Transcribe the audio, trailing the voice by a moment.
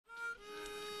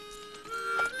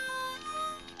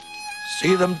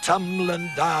See them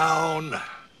tumbling down,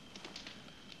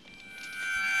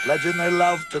 pledging their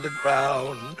love to the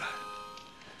ground.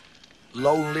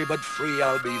 Lonely but free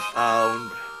I'll be found,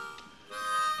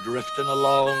 drifting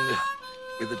along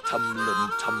with the tumbling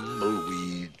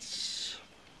tumbleweeds.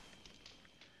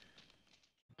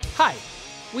 Hi,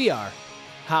 we are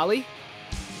Holly,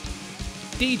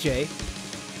 DJ,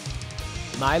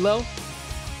 Milo,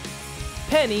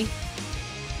 Penny,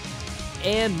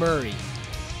 and Murray.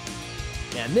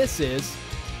 And this is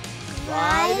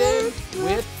Lidens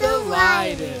with the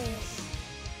Lidens.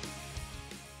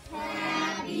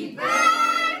 Happy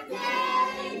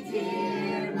birthday,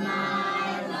 dear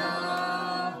Milo.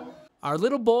 Our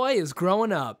little boy is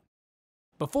growing up.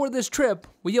 Before this trip,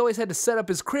 we always had to set up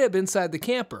his crib inside the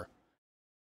camper.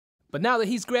 But now that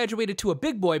he's graduated to a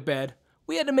big boy bed,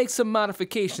 we had to make some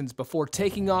modifications before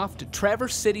taking off to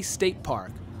Traverse City State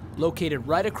Park, located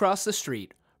right across the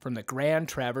street from the Grand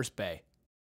Traverse Bay.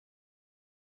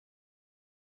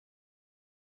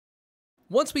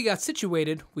 Once we got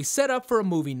situated, we set up for a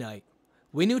movie night.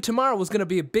 We knew tomorrow was going to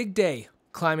be a big day,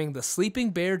 climbing the Sleeping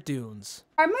Bear Dunes.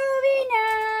 Our movie night!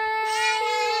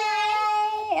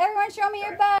 Everyone show me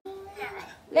your butt.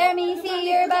 Let me see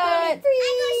your butt. I'm gonna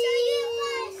show you the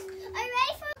bus. Are you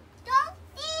ready for? Don't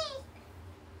see.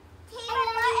 Take your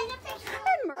butt in the picture.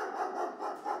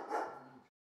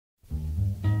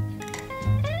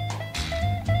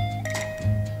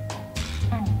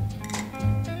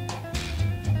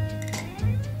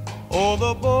 Oh,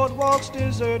 the boardwalk's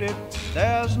deserted,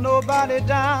 there's nobody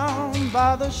down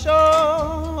by the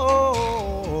shore.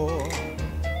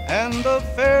 And the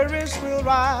Ferris wheel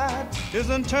ride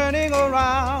isn't turning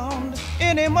around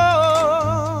anymore.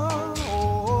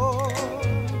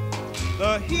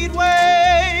 The heat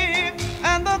wave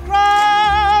and the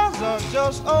crowds are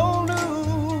just old news.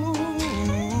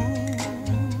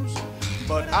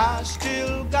 But I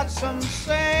still got some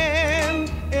sand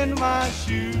in my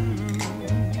shoes.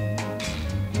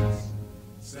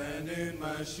 In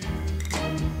my shoes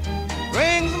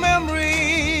brings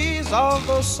memories of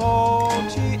the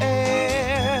salty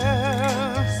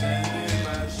air. Sand in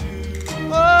my shoes.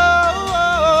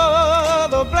 Oh,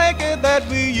 the blanket that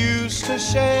we used to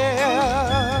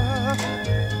share.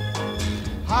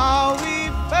 How we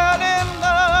fell in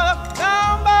love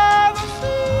down by the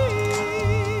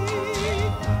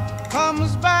sea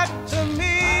comes back to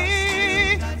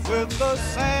me with the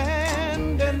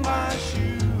sand in my shoes.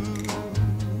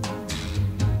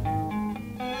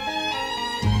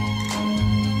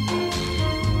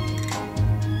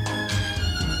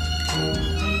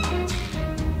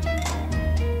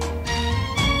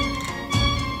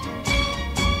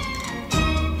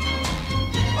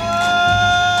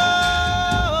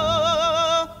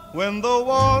 When the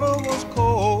water was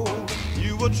cold,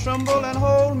 you would tremble and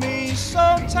hold me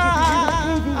so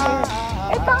tight.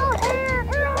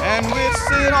 And we'd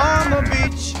sit on the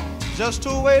beach just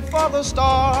to wait for the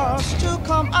stars to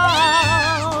come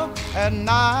out at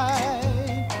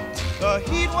night. The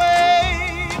heat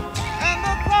wave and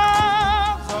the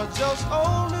clouds are just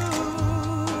old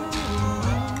news.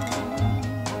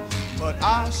 But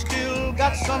I still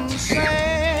got some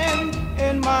sand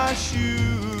in my shoes.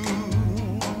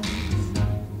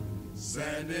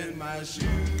 Sand in my shoes.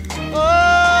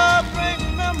 Oh,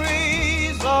 bring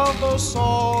memories of the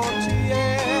salty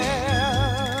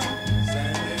air.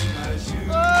 Sand in my shoes.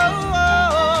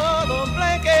 Oh, the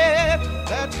blanket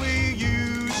that we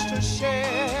used to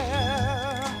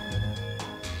share.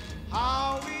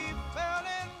 How we fell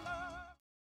in love.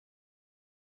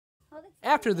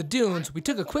 After the dunes, we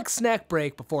took a quick snack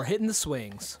break before hitting the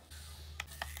swings.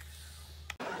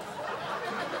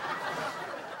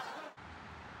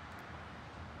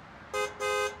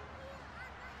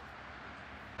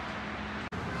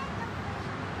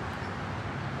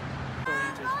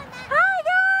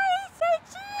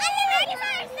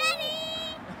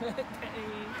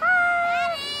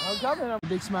 I'm coming.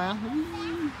 Big smile.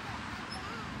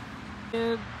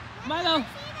 And Milo.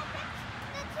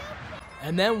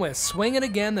 And then went swinging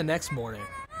again the next morning.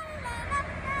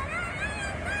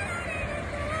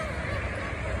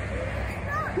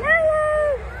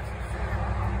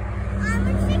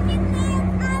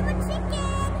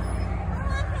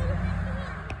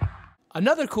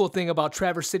 Another cool thing about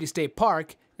Traverse City State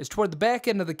Park is toward the back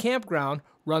end of the campground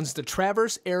runs the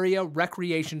Traverse Area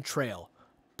Recreation Trail.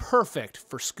 Perfect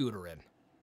for scootering.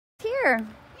 Here. I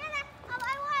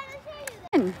wanted to show you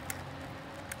that.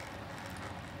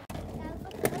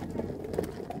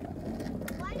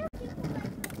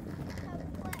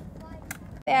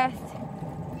 Fast.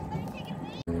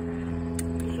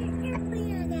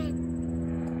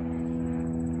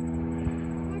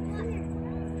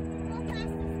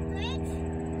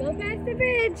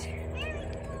 bridge.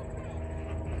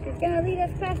 She's gonna lead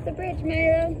us past the bridge,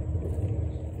 Milo.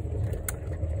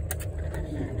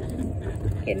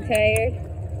 Getting tired.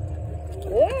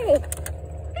 Whoa!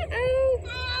 Uh-oh!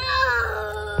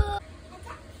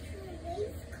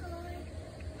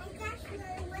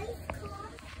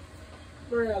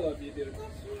 I love you, dude.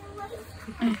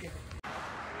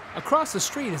 Across the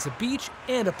street is a beach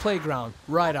and a playground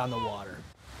right on the water.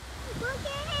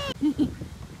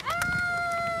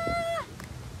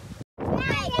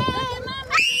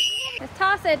 Just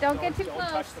toss it, don't get too Don't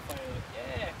close. touch the fire.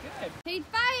 Yeah, good. Need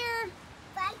fire!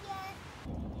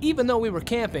 Even though we were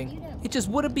camping, it just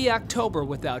wouldn't be October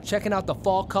without checking out the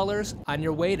fall colors on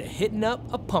your way to hitting up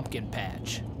a pumpkin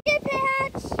patch. Pumpkin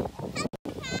patch!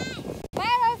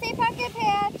 Milo, say pumpkin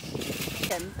patch!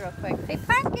 Pumpkins, real quick. Say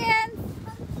pumpkins!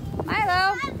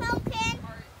 Milo! Pumpkin.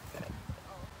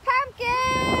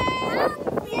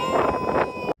 Pumpkins!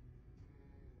 Yay!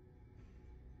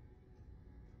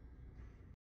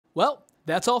 Well,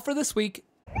 that's all for this week.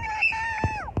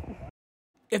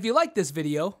 If you liked this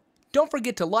video, don't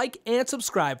forget to like and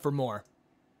subscribe for more.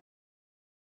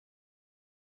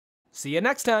 See you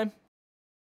next time.